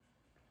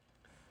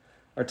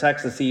Our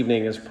text this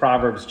evening is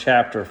Proverbs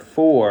chapter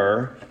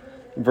 4,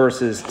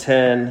 verses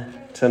 10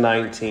 to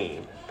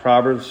 19.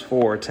 Proverbs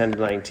 4, 10 to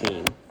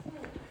 19.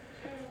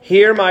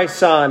 Hear, my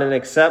son, and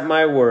accept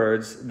my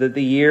words, that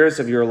the years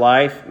of your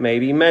life may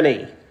be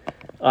many.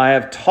 I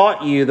have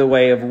taught you the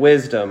way of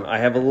wisdom. I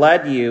have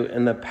led you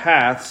in the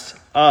paths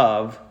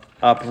of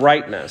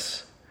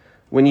uprightness.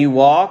 When you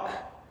walk,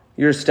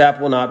 your step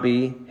will not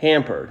be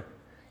hampered.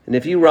 And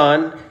if you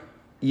run,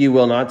 you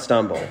will not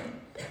stumble.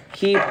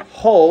 Keep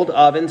hold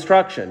of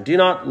instruction. Do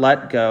not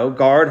let go.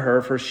 Guard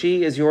her, for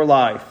she is your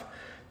life.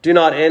 Do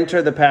not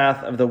enter the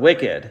path of the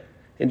wicked,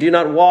 and do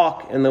not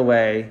walk in the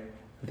way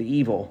of the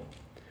evil.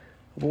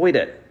 Avoid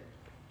it.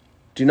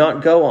 Do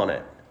not go on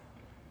it.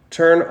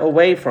 Turn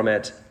away from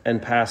it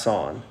and pass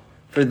on.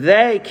 For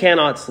they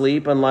cannot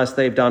sleep unless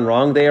they've done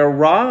wrong. They are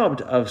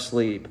robbed of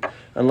sleep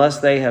unless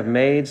they have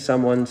made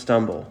someone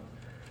stumble.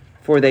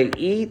 For they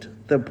eat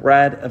the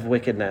bread of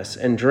wickedness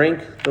and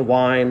drink the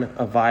wine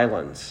of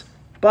violence.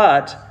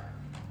 But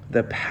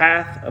the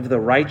path of the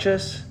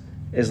righteous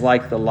is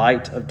like the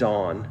light of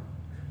dawn,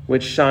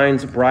 which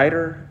shines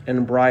brighter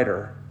and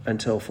brighter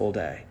until full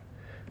day.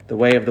 The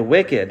way of the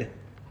wicked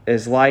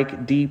is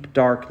like deep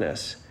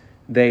darkness.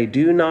 They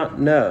do not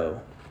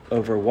know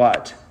over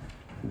what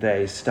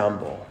they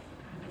stumble.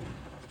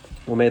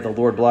 Well, may the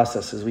Lord bless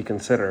us as we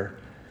consider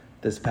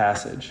this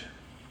passage.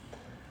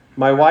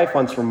 My wife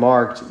once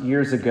remarked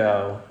years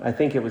ago, I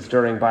think it was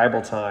during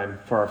Bible time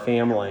for our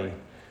family,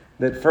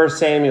 that 1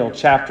 Samuel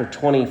chapter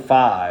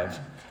 25,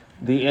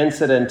 the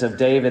incident of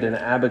David and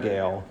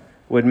Abigail,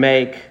 would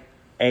make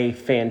a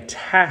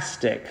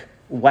fantastic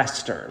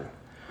Western.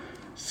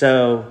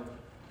 So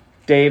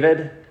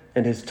David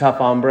and his tough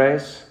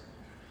hombres,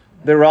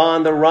 they're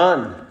on the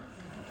run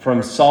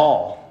from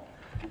Saul.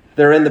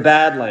 They're in the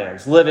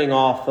Badlands, living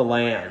off the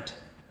land.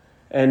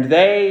 And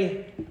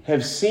they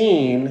have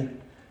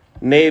seen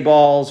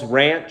Nabal's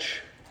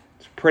ranch.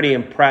 It's pretty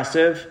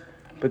impressive.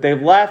 But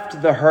they've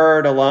left the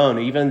herd alone,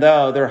 even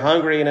though they're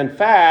hungry. And in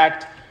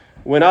fact,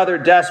 when other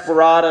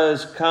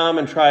desperados come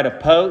and try to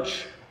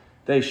poach,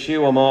 they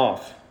shoo them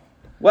off.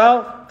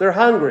 Well, they're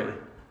hungry.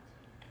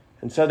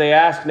 And so they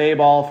ask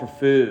Nabal for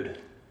food.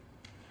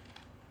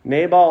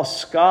 Nabal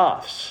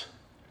scoffs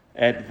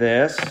at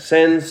this,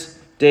 sends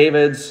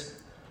David's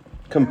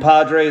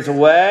compadres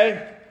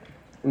away.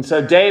 And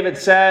so David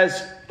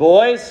says,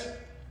 boys,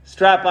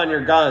 strap on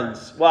your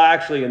guns. Well,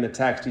 actually in the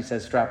text he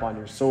says strap on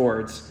your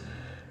swords.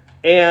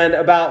 And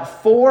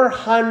about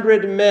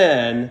 400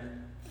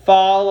 men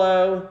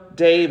follow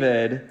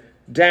David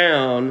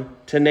down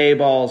to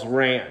Nabal's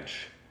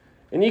ranch.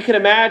 And you can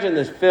imagine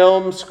this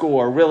film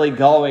score really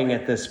going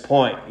at this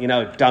point. You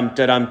know,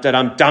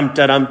 dum-da-dum-da-dum,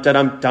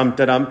 dum-da-dum-da-dum,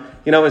 dum-da-dum.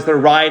 You know, as they're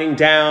riding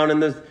down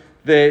and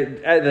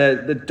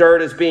the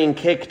dirt is being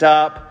kicked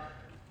up.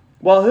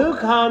 Well, who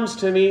comes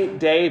to meet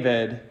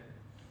David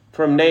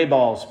from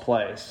Nabal's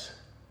place?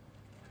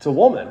 It's a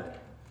woman.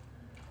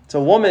 It's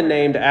a woman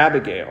named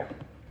Abigail.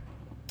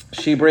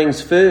 She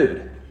brings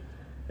food,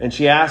 and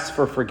she asks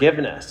for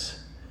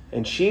forgiveness.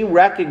 And she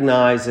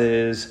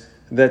recognizes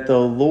that the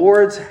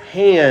Lord's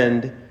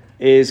hand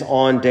is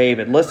on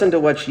David. Listen to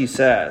what she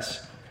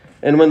says.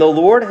 And when the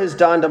Lord has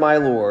done to my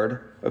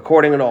Lord,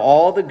 according to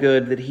all the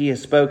good that he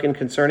has spoken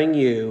concerning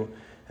you,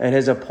 and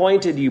has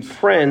appointed you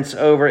prince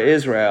over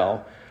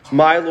Israel,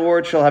 my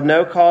Lord shall have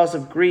no cause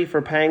of grief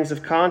or pangs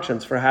of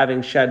conscience for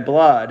having shed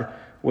blood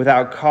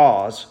without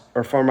cause,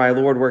 or for my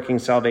Lord working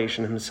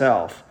salvation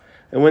himself.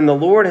 And when the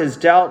Lord has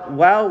dealt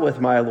well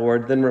with my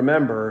Lord, then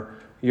remember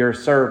your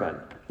servant.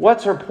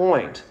 What's her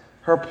point?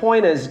 Her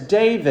point is,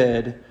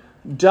 David,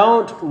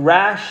 don't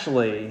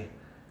rashly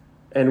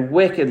and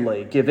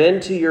wickedly give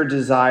in to your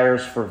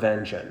desires for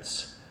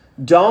vengeance.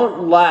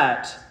 Don't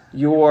let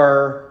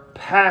your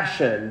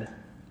passion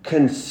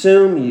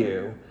consume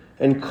you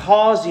and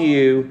cause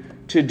you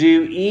to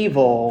do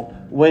evil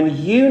when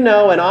you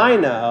know and I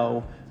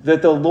know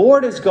that the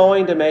Lord is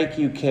going to make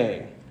you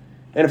king.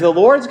 And if the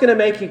Lord's going to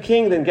make you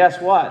king, then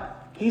guess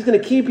what? He's going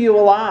to keep you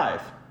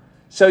alive.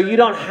 So you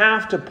don't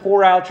have to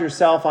pour out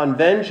yourself on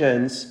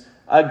vengeance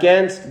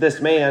against this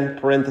man,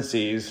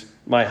 parentheses,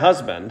 my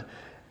husband.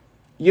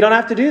 You don't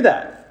have to do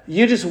that.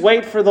 You just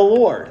wait for the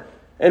Lord.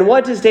 And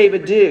what does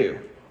David do?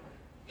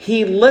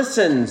 He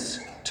listens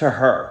to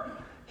her.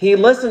 He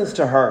listens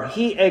to her.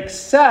 He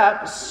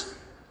accepts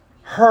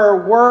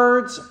her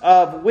words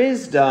of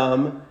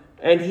wisdom,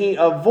 and he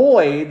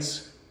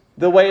avoids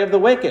the way of the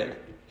wicked.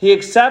 He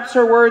accepts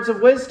her words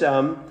of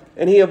wisdom,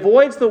 and he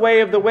avoids the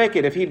way of the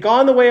wicked. If he'd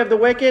gone the way of the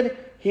wicked,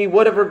 he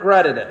would have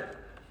regretted it.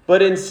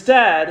 But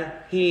instead,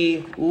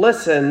 he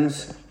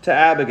listens to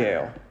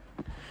Abigail.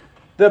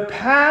 The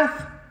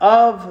path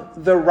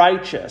of the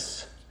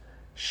righteous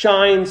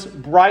shines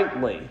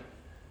brightly,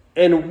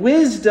 and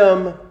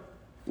wisdom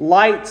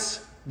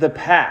lights the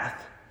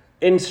path.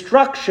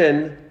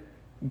 Instruction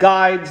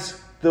guides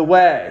the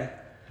way.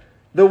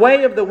 The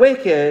way of the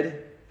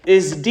wicked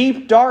is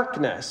deep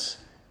darkness,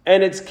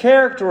 and it's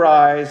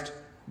characterized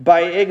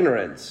by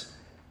ignorance.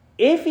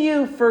 If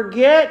you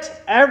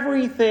forget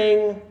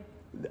everything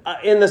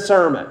in the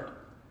sermon,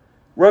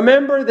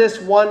 Remember this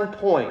one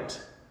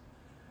point.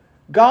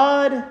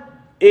 God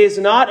is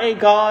not a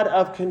God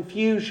of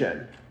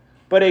confusion,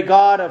 but a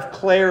God of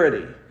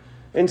clarity.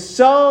 And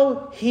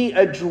so he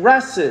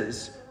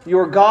addresses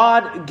your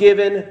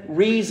God-given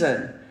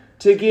reason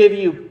to give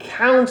you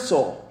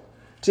counsel,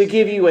 to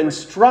give you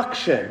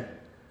instruction.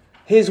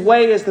 His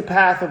way is the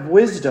path of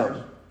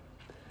wisdom.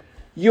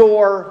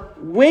 Your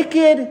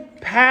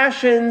wicked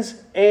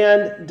passions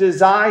and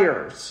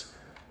desires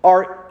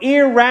are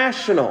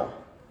irrational.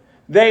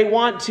 They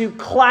want to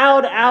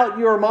cloud out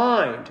your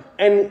mind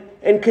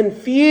and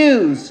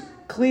confuse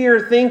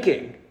clear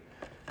thinking.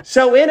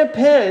 So in a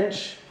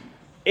pinch,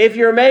 if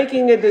you're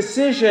making a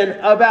decision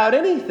about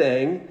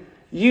anything,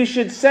 you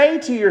should say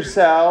to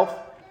yourself,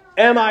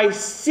 am I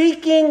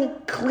seeking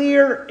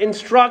clear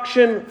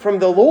instruction from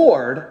the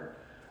Lord,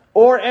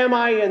 or am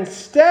I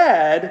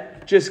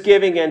instead just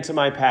giving in to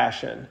my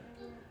passion?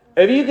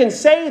 If you can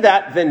say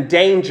that, then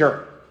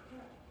danger,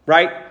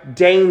 right?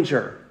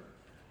 Danger.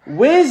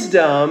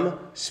 Wisdom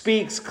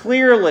speaks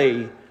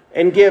clearly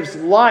and gives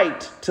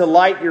light to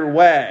light your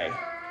way.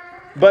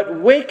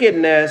 But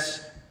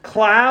wickedness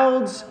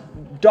clouds,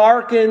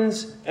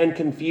 darkens, and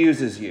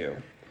confuses you.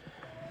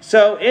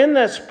 So in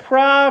this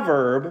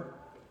proverb,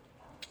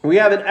 we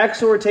have an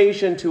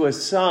exhortation to a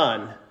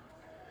son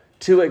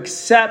to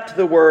accept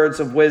the words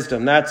of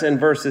wisdom. That's in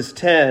verses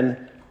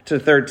 10 to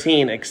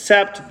 13.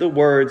 Accept the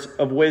words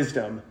of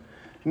wisdom.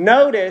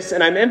 Notice,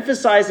 and I'm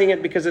emphasizing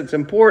it because it's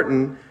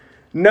important,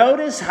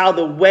 notice how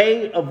the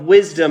way of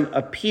wisdom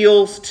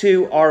appeals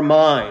to our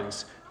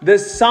minds. The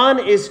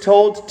son is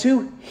told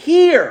to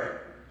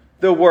hear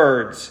the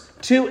words,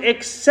 to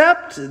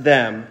accept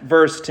them,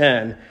 verse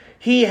 10.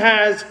 He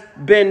has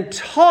been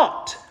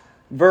taught,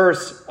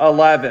 verse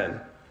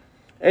 11.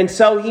 And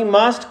so he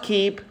must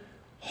keep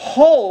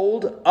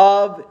hold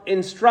of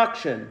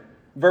instruction,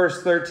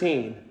 verse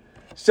 13.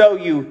 So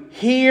you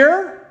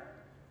hear,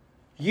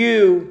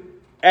 you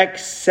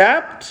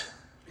accept,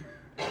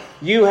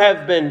 you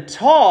have been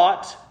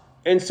taught,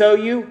 and so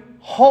you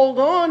hold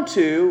on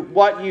to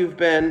what you've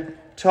been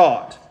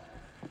taught.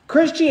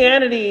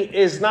 Christianity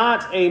is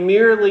not a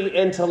merely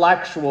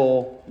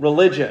intellectual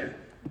religion,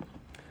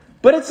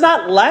 but it's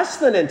not less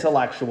than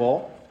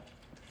intellectual,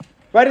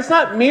 right? It's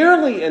not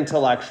merely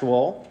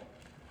intellectual.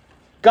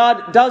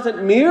 God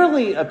doesn't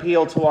merely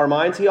appeal to our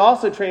minds. He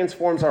also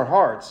transforms our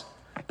hearts.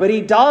 But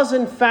he does,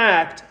 in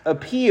fact,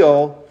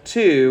 appeal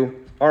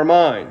to our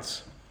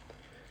minds.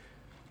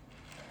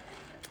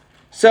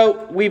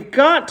 So we've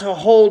got to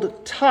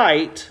hold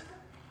tight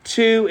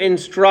to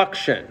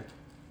instruction.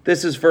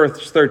 This is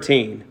verse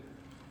 13.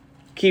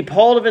 Keep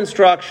hold of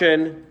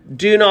instruction.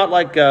 Do not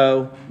let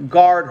go.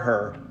 Guard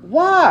her.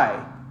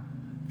 Why?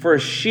 For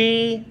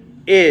she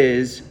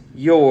is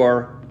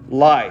your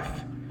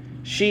life.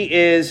 She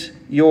is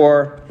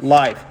your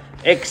life.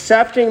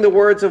 Accepting the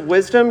words of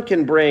wisdom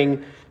can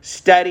bring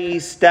steady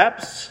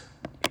steps.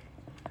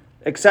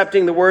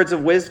 Accepting the words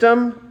of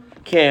wisdom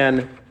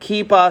can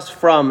keep us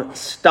from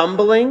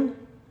stumbling.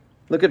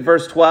 Look at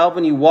verse 12.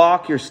 When you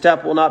walk, your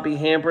step will not be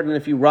hampered, and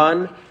if you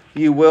run,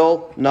 you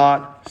will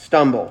not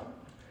stumble.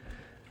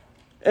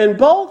 In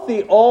both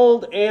the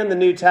Old and the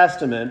New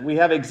Testament, we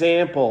have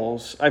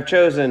examples, I've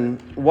chosen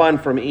one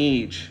from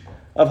each,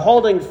 of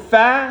holding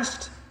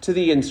fast to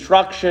the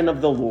instruction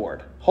of the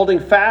Lord. Holding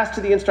fast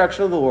to the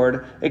instruction of the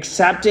Lord,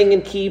 accepting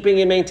and keeping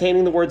and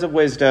maintaining the words of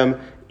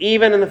wisdom,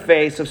 even in the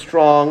face of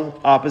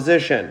strong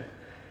opposition.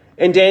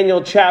 In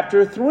Daniel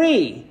chapter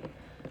 3,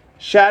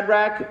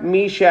 Shadrach,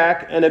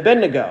 Meshach, and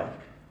Abednego,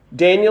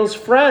 Daniel's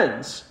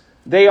friends,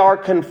 they are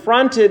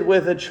confronted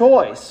with a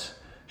choice.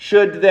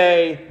 Should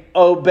they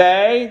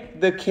obey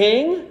the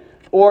king,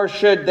 or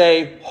should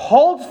they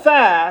hold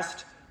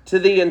fast to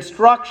the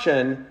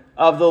instruction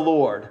of the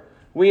Lord?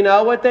 We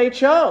know what they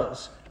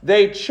chose.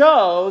 They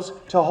chose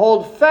to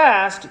hold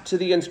fast to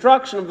the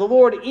instruction of the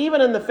Lord,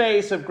 even in the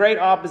face of great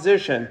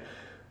opposition.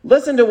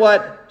 Listen to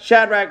what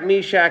Shadrach,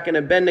 Meshach, and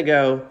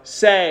Abednego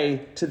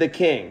say to the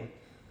king.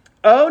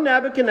 O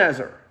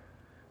Nebuchadnezzar,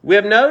 we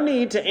have no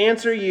need to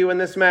answer you in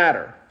this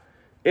matter.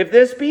 If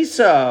this be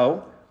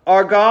so,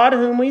 our God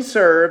whom we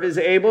serve is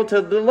able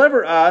to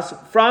deliver us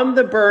from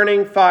the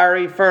burning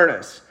fiery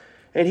furnace,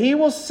 and he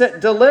will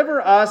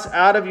deliver us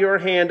out of your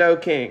hand, O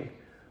king.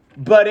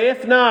 But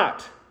if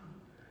not,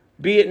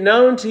 be it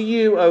known to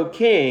you, O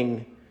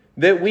king,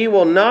 that we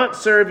will not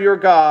serve your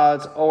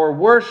gods or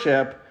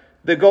worship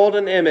the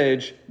golden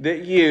image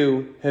that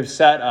you have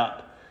set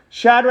up.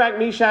 Shadrach,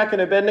 Meshach,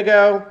 and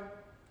Abednego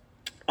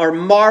are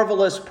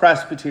marvelous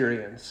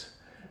Presbyterians.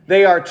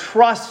 They are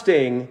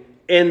trusting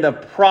in the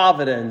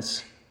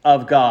providence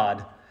of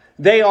God.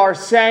 They are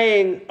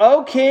saying,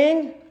 O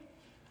king,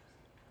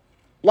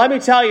 let me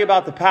tell you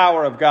about the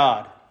power of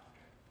God.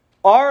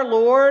 Our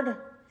Lord,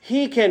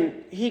 He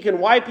can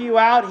wipe you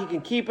out. He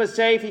can keep us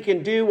safe. He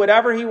can do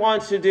whatever He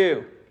wants to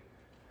do.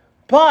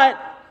 But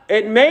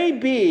it may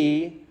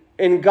be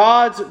in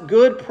God's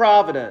good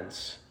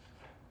providence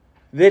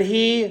that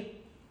He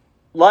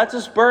lets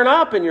us burn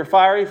up in your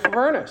fiery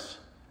furnace.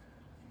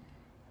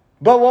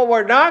 But what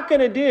we're not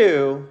going to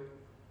do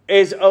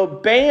is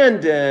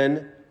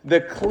abandon the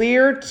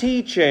clear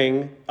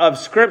teaching of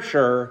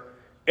Scripture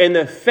in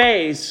the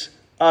face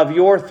of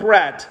your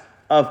threat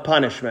of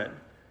punishment.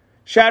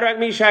 Shadrach,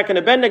 Meshach, and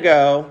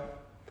Abednego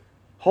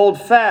hold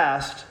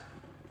fast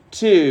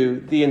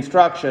to the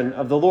instruction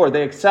of the Lord.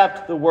 They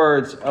accept the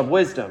words of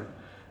wisdom.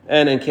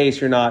 And in case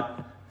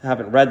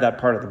haven't read that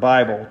part of the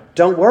Bible,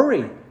 don't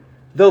worry.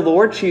 The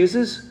Lord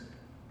chooses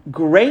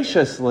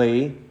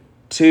graciously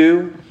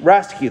to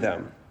rescue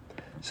them.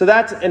 So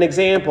that's an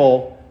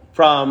example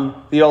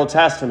from the Old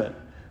Testament.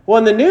 Well,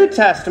 in the New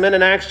Testament,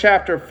 in Acts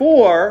chapter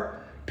 4,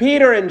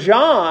 Peter and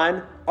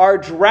John are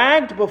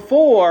dragged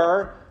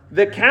before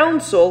the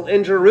council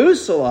in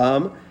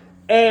Jerusalem,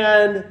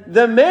 and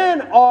the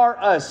men are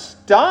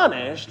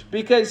astonished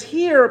because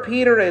here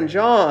Peter and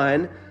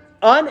John,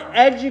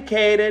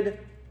 uneducated,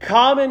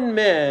 common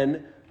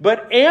men,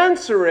 but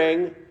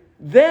answering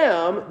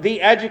them,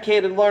 the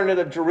educated, learned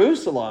of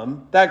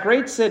Jerusalem, that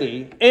great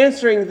city,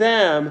 answering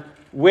them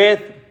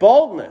with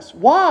boldness.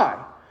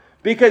 Why?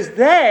 Because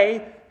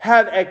they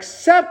have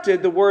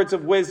accepted the words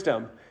of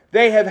wisdom.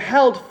 They have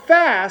held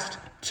fast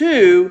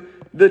to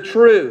the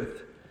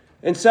truth.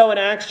 And so in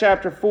Acts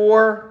chapter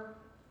 4,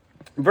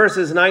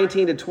 verses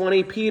 19 to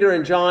 20, Peter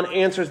and John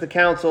answers the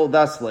council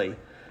thusly: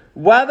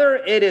 whether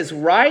it is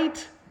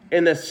right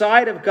in the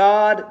sight of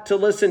God to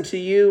listen to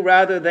you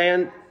rather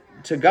than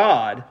to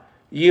God,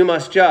 you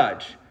must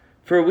judge.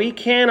 For we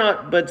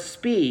cannot but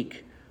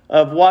speak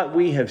of what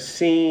we have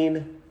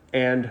seen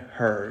and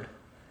heard.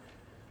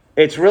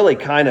 It's really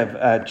kind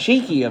of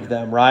cheeky of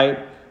them,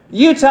 right?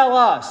 You tell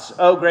us,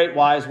 O great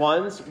wise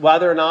ones,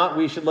 whether or not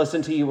we should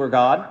listen to you or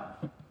God.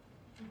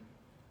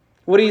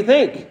 What do you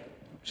think?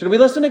 Should we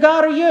listen to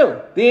God or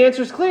you? The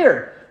answer is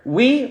clear.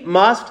 We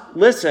must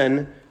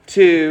listen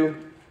to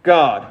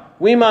God.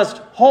 We must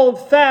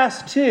hold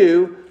fast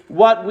to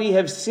what we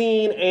have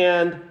seen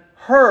and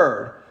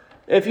heard.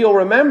 If you'll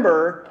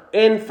remember,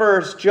 in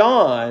 1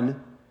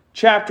 John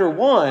chapter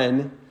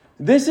 1,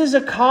 this is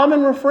a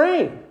common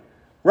refrain,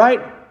 right?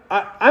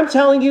 I'm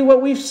telling you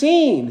what we've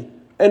seen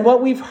and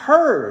what we've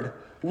heard.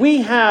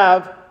 We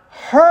have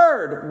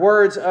heard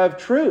words of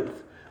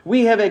truth.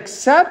 We have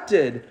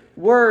accepted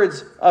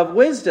words of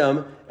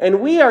wisdom,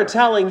 and we are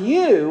telling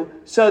you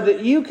so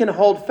that you can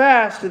hold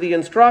fast to the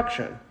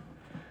instruction.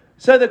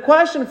 So the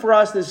question for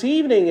us this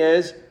evening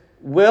is,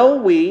 will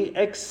we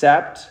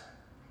accept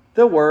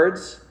the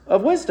words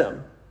of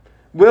wisdom?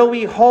 Will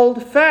we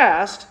hold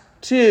fast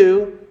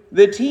to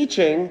the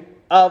teaching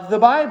of the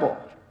Bible?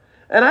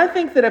 And I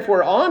think that if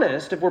we're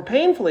honest, if we're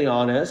painfully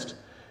honest,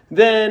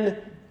 then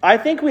I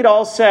think we'd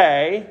all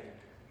say,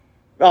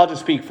 I'll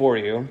just speak for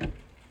you,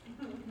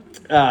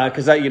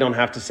 because you don't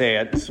have to say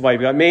it. This is why you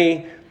got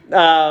me.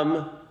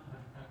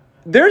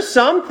 There's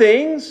some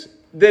things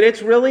that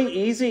it's really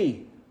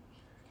easy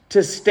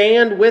to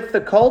stand with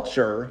the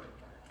culture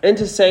and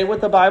to say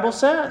what the Bible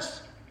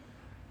says.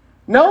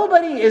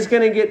 Nobody is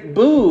going to get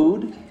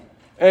booed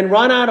and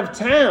run out of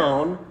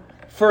town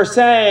for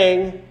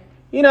saying,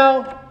 we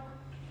ought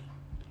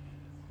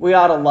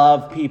to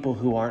love people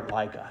who aren't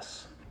like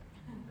us.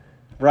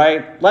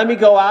 Right? Let me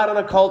go out on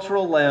a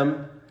cultural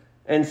limb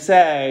and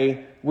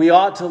say we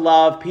ought to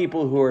love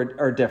people who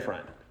are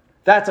different.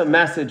 That's a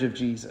message of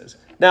Jesus.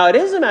 Now, it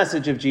is a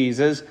message of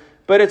Jesus,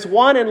 but it's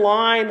one in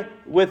line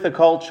with the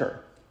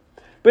culture.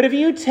 But if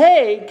you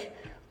take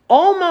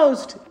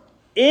almost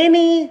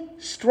any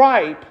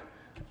stripe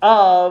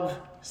of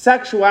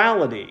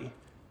sexuality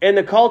in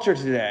the culture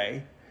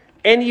today,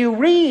 and you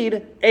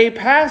read a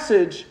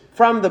passage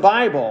from the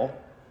Bible,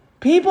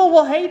 people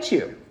will hate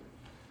you.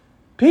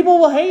 People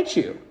will hate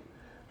you.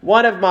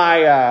 One of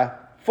my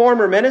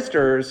former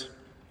ministers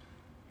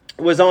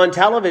was on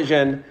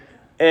television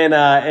in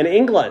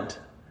England,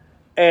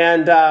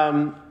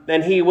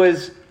 and he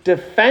was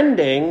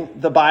defending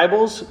the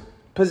Bible's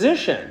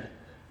position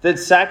that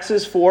sex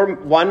is for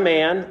one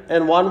man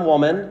and one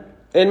woman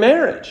in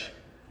marriage.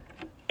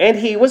 And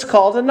he was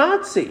called a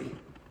Nazi.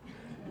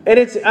 And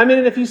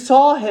if you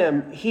saw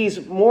him,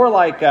 he's more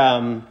like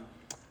a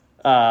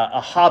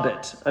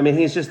hobbit.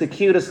 He's just the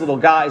cutest little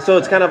guy. So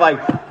it's kind of like,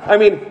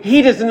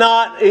 he does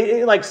not,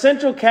 like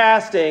central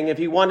casting, if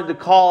you wanted to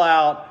call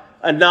out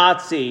a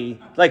Nazi,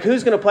 like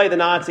who's going to play the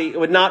Nazi, it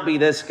would not be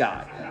this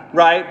guy,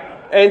 right?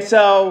 And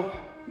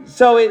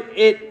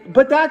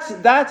but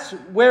that's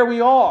where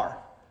we are.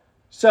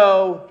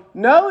 So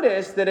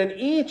notice that in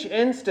each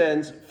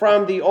instance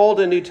from the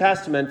Old and New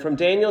Testament, from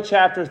Daniel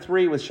chapter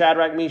 3 with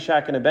Shadrach,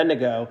 Meshach, and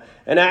Abednego,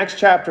 and Acts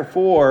chapter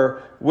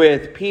 4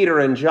 with Peter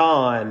and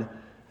John,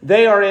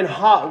 they are in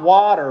hot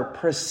water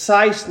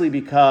precisely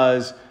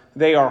because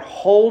they are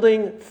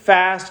holding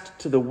fast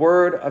to the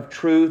word of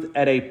truth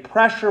at a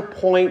pressure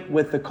point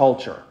with the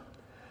culture.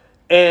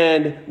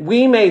 And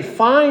we may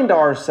find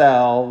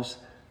ourselves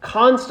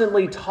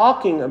constantly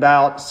talking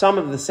about some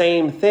of the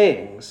same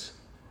things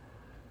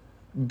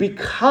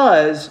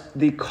because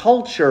the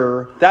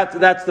culture,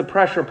 that's the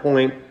pressure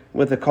point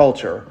with the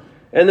culture.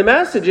 And the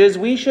message is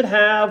we should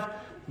have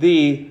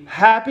the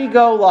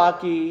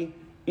happy-go-lucky,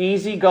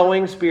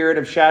 easygoing spirit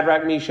of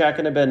Shadrach, Meshach,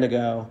 and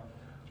Abednego,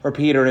 or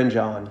Peter and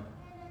John.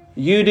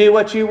 You do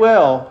what you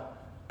will,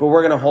 but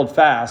we're going to hold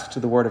fast to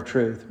the word of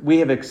truth. We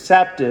have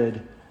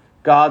accepted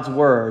God's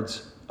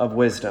words of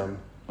wisdom.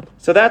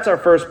 So that's our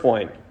first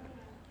point.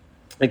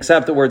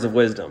 Accept the words of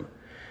wisdom.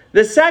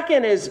 The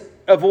second is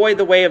avoid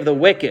the way of the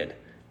wicked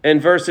in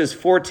verses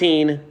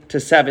 14 to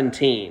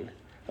 17.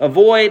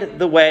 Avoid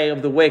the way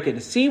of the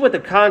wicked. See what the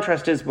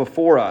contrast is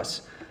before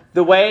us.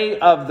 The way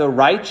of the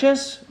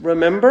righteous,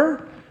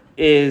 remember,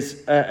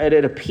 is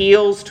it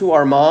appeals to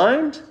our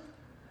mind.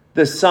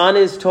 The son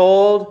is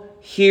told,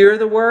 hear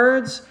the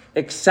words,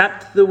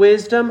 accept the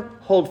wisdom,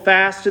 hold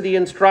fast to the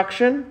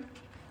instruction.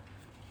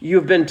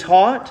 You've been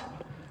taught.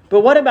 But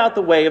what about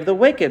the way of the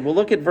wicked? Well,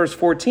 look at verse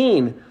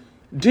 14.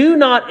 Do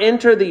not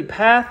enter the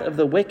path of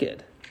the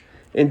wicked,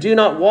 and do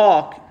not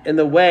walk in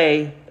the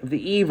way of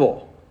the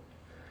evil.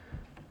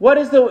 What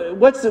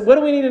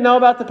do we need to know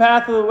about the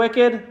path of the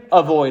wicked?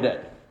 Avoid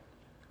it.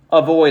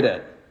 Avoid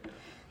it.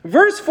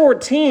 Verse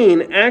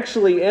 14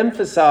 actually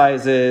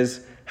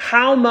emphasizes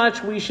how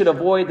much we should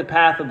avoid the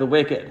path of the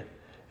wicked.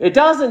 It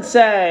doesn't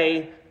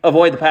say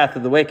avoid the path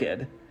of the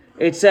wicked.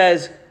 It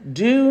says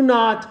do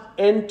not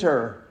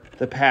enter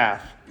the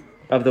path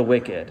of the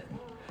wicked.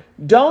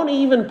 Don't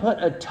even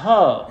put a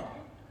toe.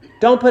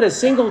 Don't put a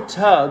single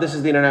toe. This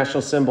is the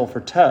international symbol for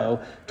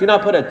toe. Do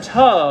not put a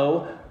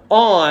toe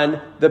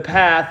on the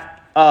path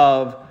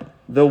of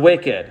the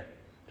wicked.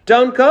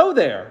 Don't go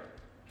there.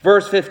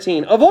 Verse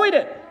 15, avoid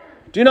it.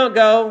 Do not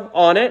go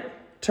on it.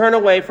 Turn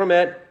away from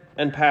it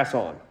and pass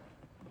on.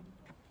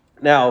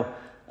 Now,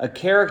 a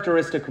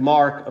characteristic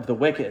mark of the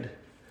wicked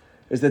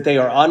is that they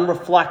are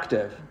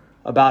unreflective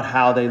about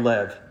how they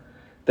live.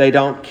 They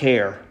don't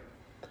care.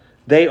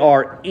 They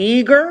are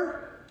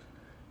eager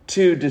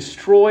to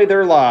destroy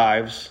their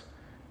lives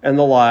and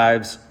the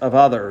lives of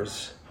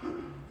others.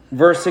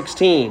 Verse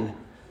 16,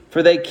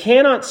 for they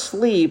cannot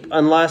sleep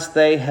unless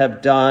they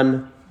have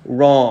done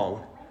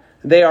wrong.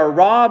 They are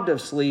robbed of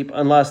sleep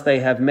unless they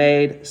have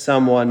made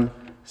someone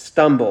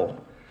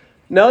stumble.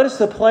 Notice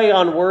the play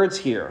on words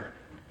here.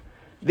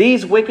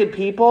 These wicked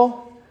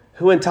people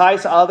who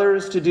entice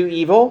others to do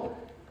evil,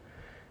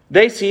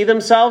 they see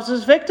themselves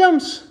as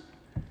victims.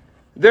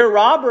 They're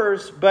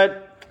robbers,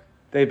 but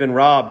they've been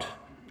robbed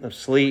of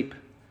sleep.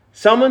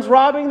 Someone's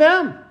robbing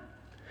them.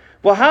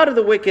 Well, how do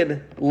the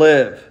wicked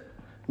live?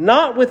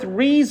 Not with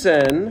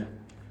reason,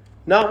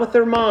 not with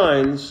their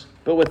minds,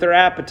 but with their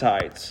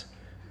appetites.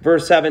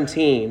 Verse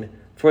 17,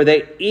 for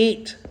they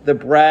eat the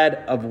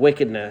bread of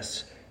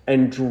wickedness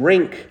and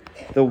drink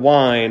the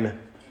wine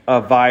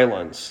of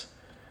violence.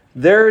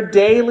 Their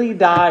daily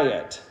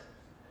diet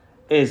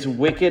is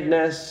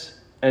wickedness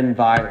and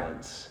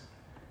violence.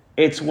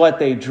 It's what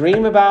they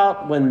dream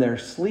about when they're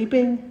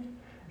sleeping.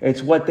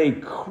 It's what they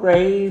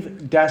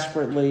crave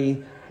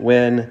desperately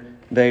when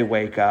they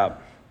wake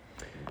up.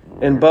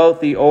 In both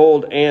the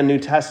Old and New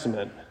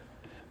Testament,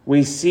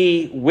 we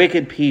see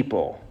wicked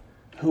people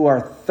who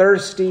are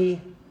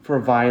thirsty for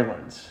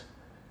violence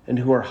and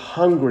who are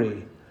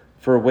hungry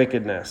for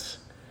wickedness.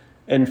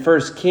 In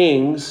 1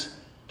 Kings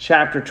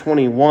chapter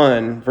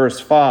 21, verse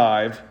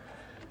 5,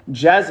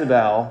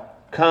 Jezebel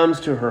comes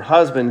to her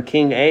husband,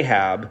 King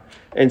Ahab,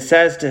 and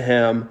says to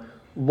him,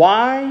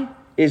 why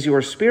is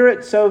your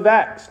spirit so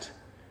vexed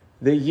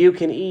that you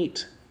can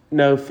eat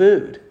no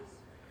food?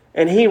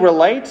 And he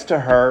relates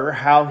to her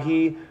how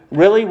he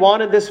really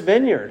wanted this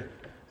vineyard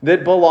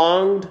that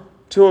belonged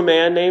to a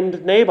man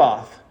named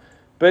Naboth.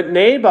 But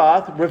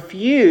Naboth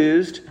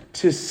refused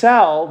to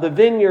sell the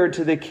vineyard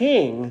to the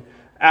king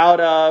out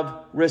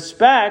of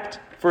respect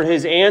for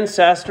his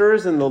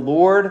ancestors and the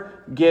Lord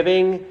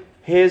giving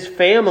his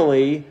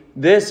family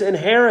this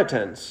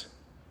inheritance.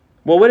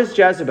 Well, what does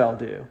Jezebel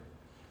do?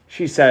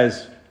 She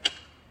says,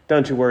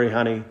 don't you worry,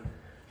 honey.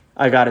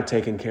 I got it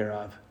taken care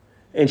of.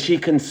 And she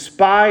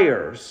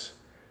conspires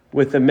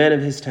with the men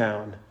of his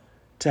town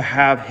to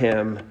have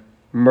him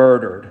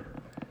murdered.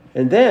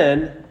 And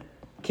then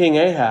King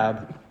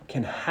Ahab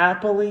can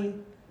happily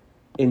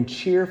and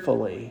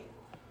cheerfully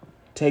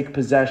take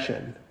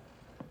possession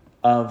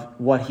of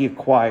what he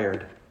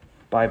acquired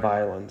by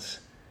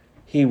violence.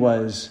 He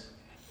was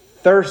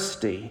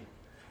thirsty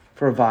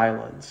for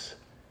violence.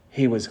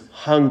 He was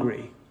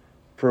hungry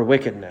for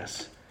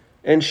wickedness.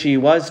 And she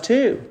was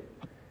too.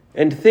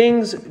 And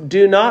things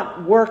do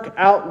not work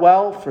out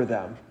well for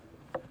them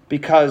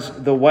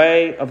because the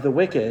way of the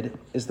wicked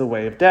is the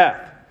way of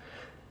death.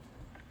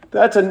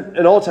 That's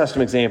an Old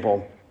Testament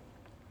example.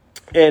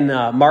 In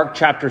Mark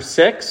chapter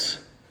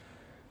 6,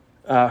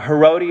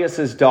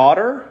 Herodias'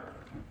 daughter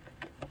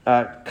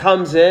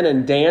comes in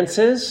and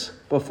dances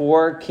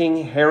before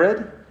King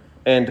Herod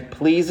and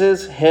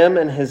pleases him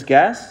and his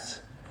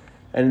guests.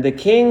 And the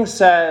king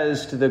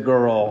says to the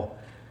girl,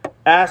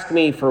 ask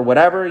me for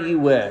whatever you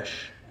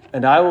wish,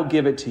 and I will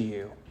give it to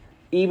you,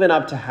 even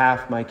up to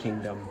half my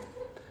kingdom.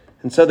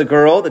 And so the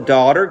girl, the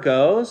daughter,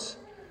 goes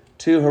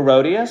to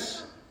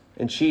Herodias,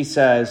 and she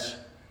says,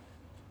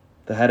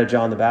 the head of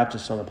John the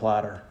Baptist on the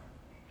platter.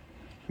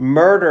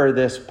 Murder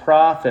this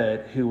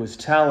prophet who was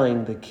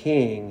telling the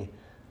king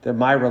that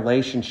my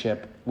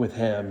relationship with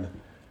him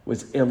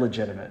was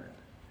illegitimate.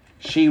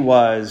 She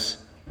was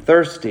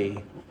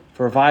thirsty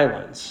for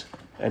violence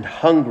and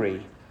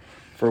hungry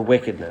for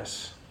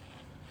wickedness.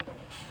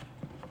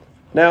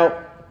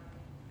 Now,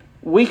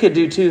 we could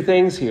do two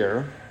things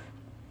here.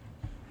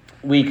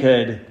 We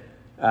could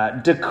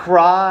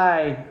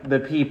decry the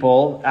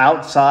people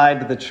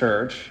outside the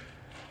church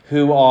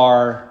who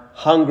are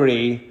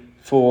hungry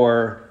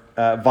for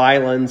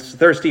violence,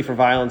 thirsty for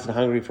violence and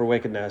hungry for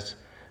wickedness.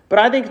 But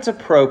I think it's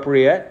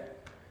appropriate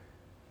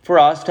for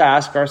us to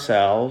ask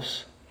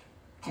ourselves,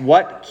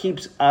 what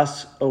keeps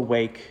us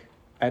awake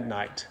at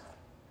night?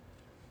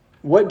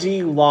 What do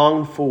you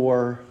long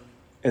for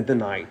in the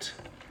night?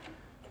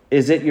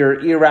 Is it your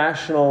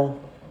irrational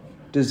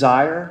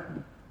desire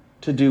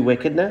to do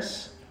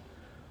wickedness?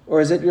 Or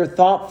is it your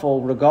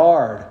thoughtful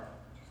regard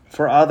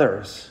for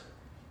others?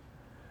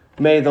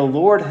 May the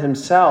Lord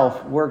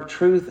himself work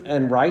truth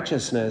and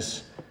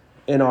righteousness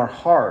in our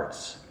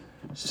hearts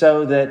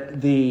so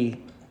that the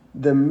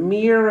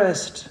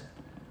merest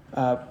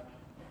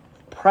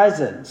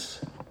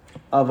presence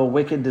of a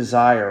wicked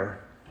desire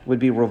would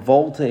be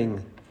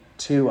revolting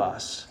to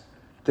us,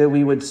 that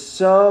we would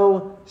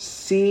so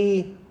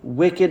see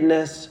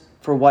wickedness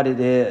for what it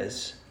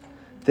is,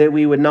 that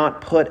we would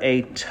not put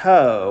a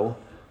toe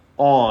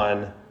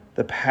on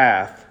the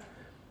path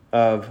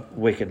of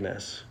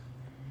wickedness.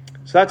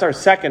 So that's our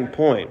second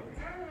point.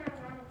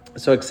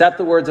 So accept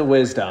the words of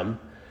wisdom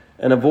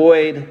and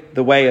avoid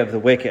the way of the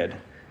wicked.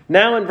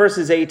 Now in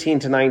verses 18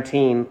 to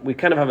 19, we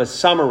kind of have a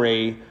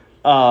summary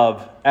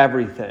of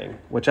everything,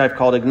 which I've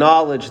called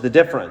acknowledge the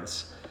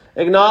difference.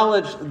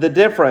 Acknowledge the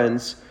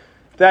difference.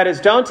 That is,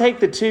 don't take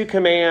the two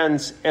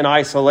commands in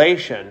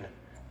isolation.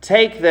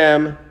 Take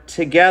them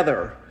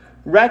together.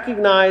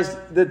 Recognize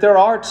that there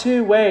are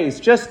two ways,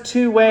 just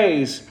two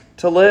ways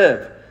to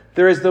live.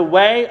 There is the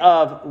way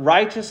of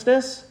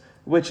righteousness,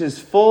 which is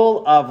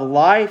full of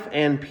life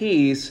and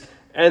peace,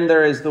 and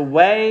there is the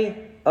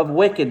way of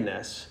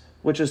wickedness,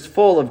 which is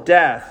full of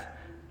death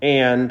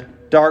and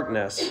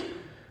darkness.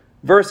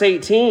 Verse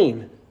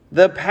 18,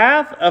 the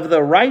path of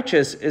the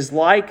righteous is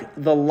like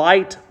the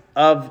light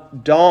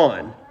of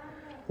dawn,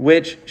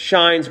 which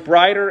shines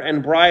brighter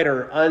and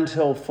brighter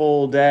until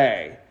full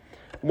day.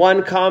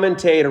 One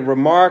commentator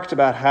remarked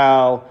about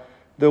how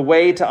the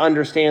way to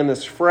understand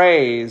this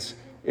phrase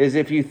is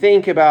if you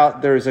think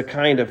about there's a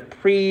kind of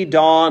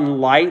pre-dawn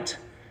light,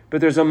 but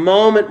there's a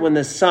moment when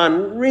the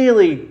sun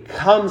really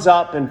comes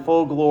up in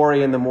full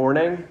glory in the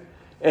morning,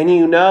 and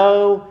you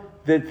know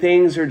that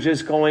things are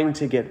just going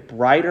to get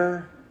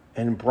brighter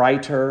and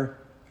brighter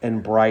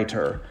and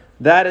brighter.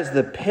 That is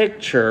the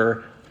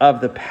picture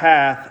of the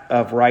path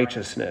of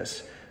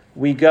righteousness.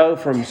 We go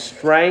from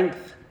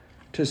strength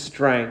to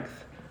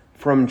strength,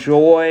 from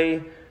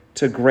joy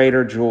to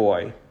greater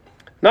joy.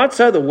 Not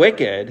so the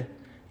wicked.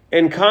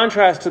 In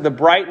contrast to the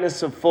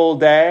brightness of full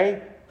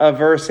day of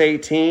verse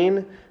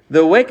 18,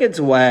 the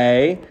wicked's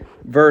way,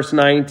 verse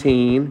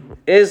 19,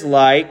 is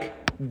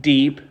like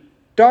deep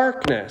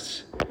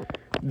darkness.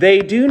 They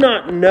do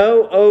not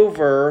know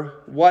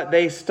over what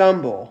they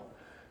stumble.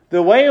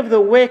 The way of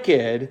the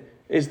wicked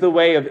is the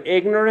way of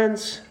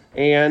ignorance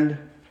and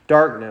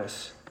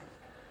darkness.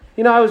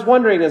 You know, I was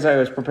wondering as I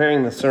was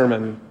preparing the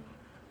sermon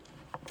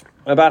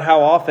about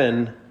how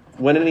often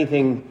when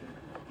anything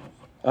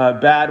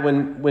bad,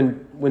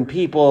 when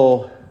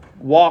people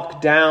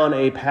walk down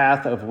a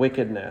path of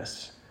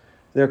wickedness,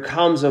 there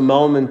comes a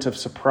moment of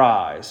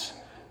surprise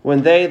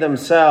when they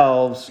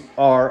themselves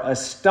are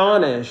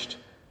astonished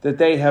that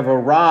they have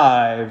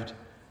arrived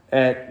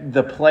at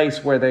the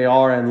place where they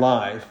are in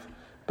life.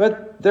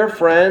 But their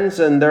friends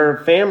and their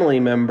family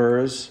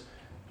members,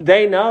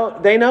 they know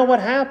what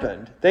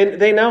happened.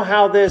 They know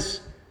how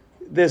this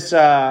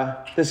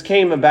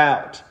came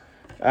about.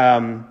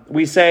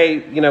 We say,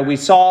 we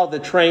saw the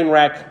train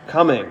wreck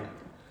coming.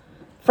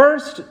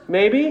 First,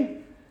 maybe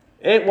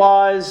it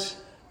was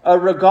a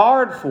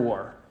regard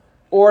for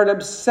or an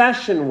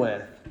obsession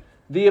with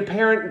the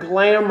apparent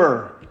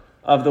glamour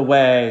of the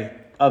way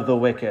of the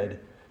wicked.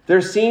 There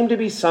seemed to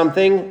be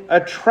something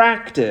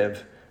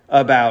attractive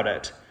about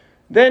it.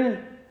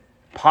 Then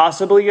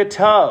possibly a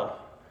toe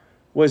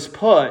was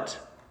put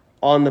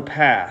on the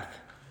path.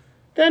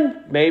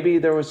 Then maybe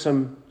there was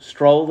some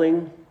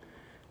strolling,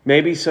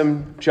 maybe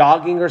some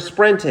jogging or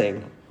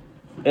sprinting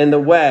in the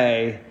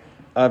way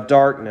of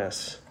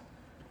darkness.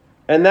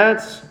 And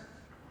that's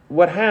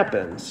what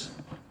happens.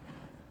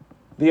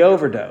 The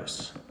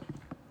overdose,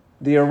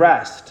 the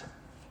arrest,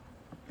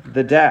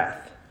 the death.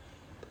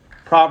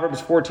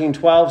 Proverbs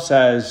 14:12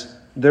 says,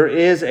 there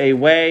is a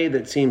way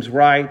that seems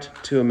right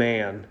to a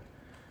man,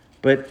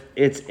 but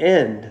its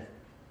end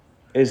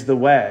is the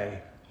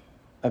way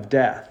of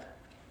death.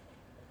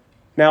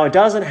 Now, it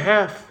doesn't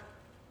have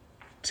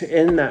to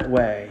end that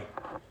way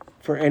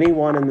for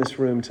anyone in this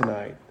room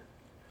tonight,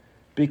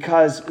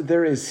 because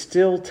there is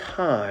still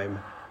time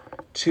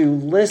to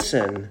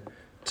listen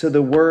to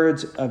the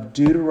words of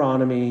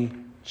Deuteronomy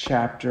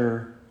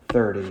chapter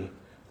 30.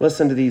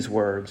 Listen to these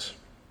words.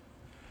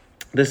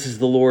 This is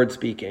the Lord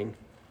speaking.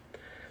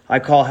 I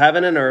call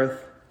heaven and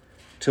earth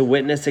to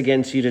witness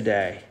against you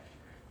today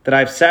that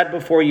I've set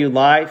before you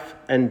life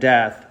and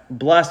death,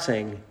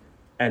 blessing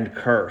and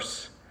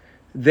curse.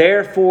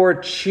 Therefore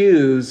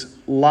choose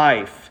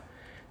life,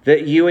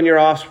 that you and your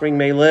offspring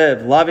may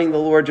live, loving the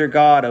Lord your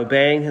God,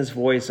 obeying his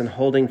voice and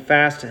holding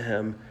fast to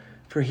him.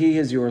 For he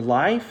is your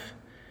life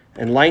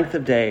and length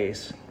of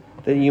days,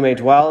 that you may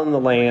dwell in the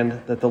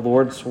land that the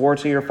Lord swore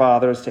to your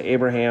fathers, to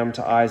Abraham,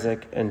 to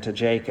Isaac, and to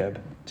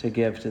Jacob, to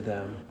give to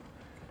them.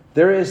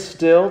 There is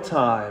still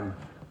time,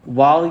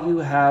 while you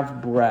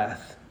have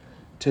breath,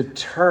 to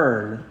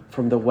turn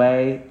from the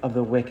way of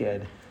the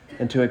wicked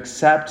and to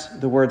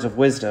accept the words of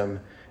wisdom,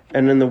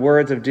 and in the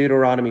words of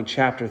Deuteronomy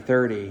chapter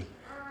 30,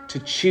 to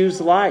choose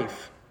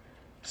life.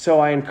 So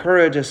I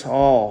encourage us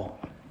all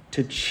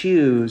to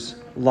choose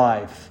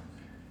life.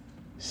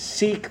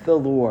 Seek the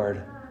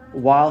Lord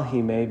while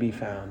he may be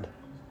found.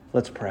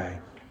 Let's pray.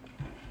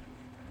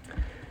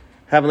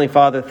 Heavenly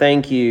Father,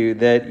 thank you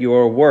that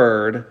your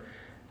word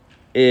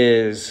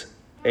is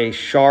a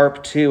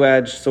sharp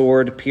two-edged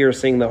sword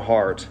piercing the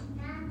heart.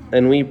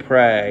 And we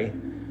pray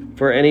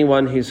for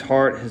anyone whose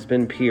heart has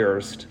been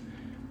pierced,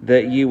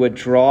 that you would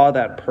draw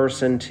that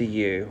person to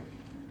you.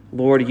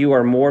 Lord, you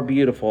are more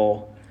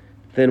beautiful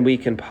than we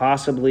can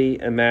possibly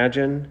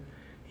imagine.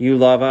 You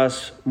love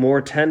us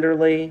more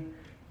tenderly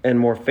and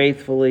more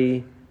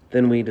faithfully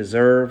than we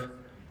deserve.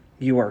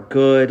 You are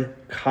good,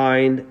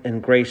 kind,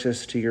 and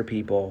gracious to your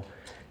people.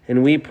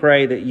 And we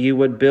pray that you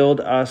would build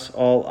us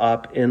all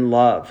up in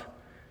love.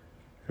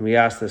 And we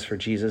ask this for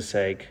Jesus'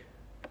 sake.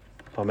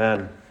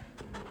 Amen.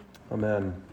 Amen.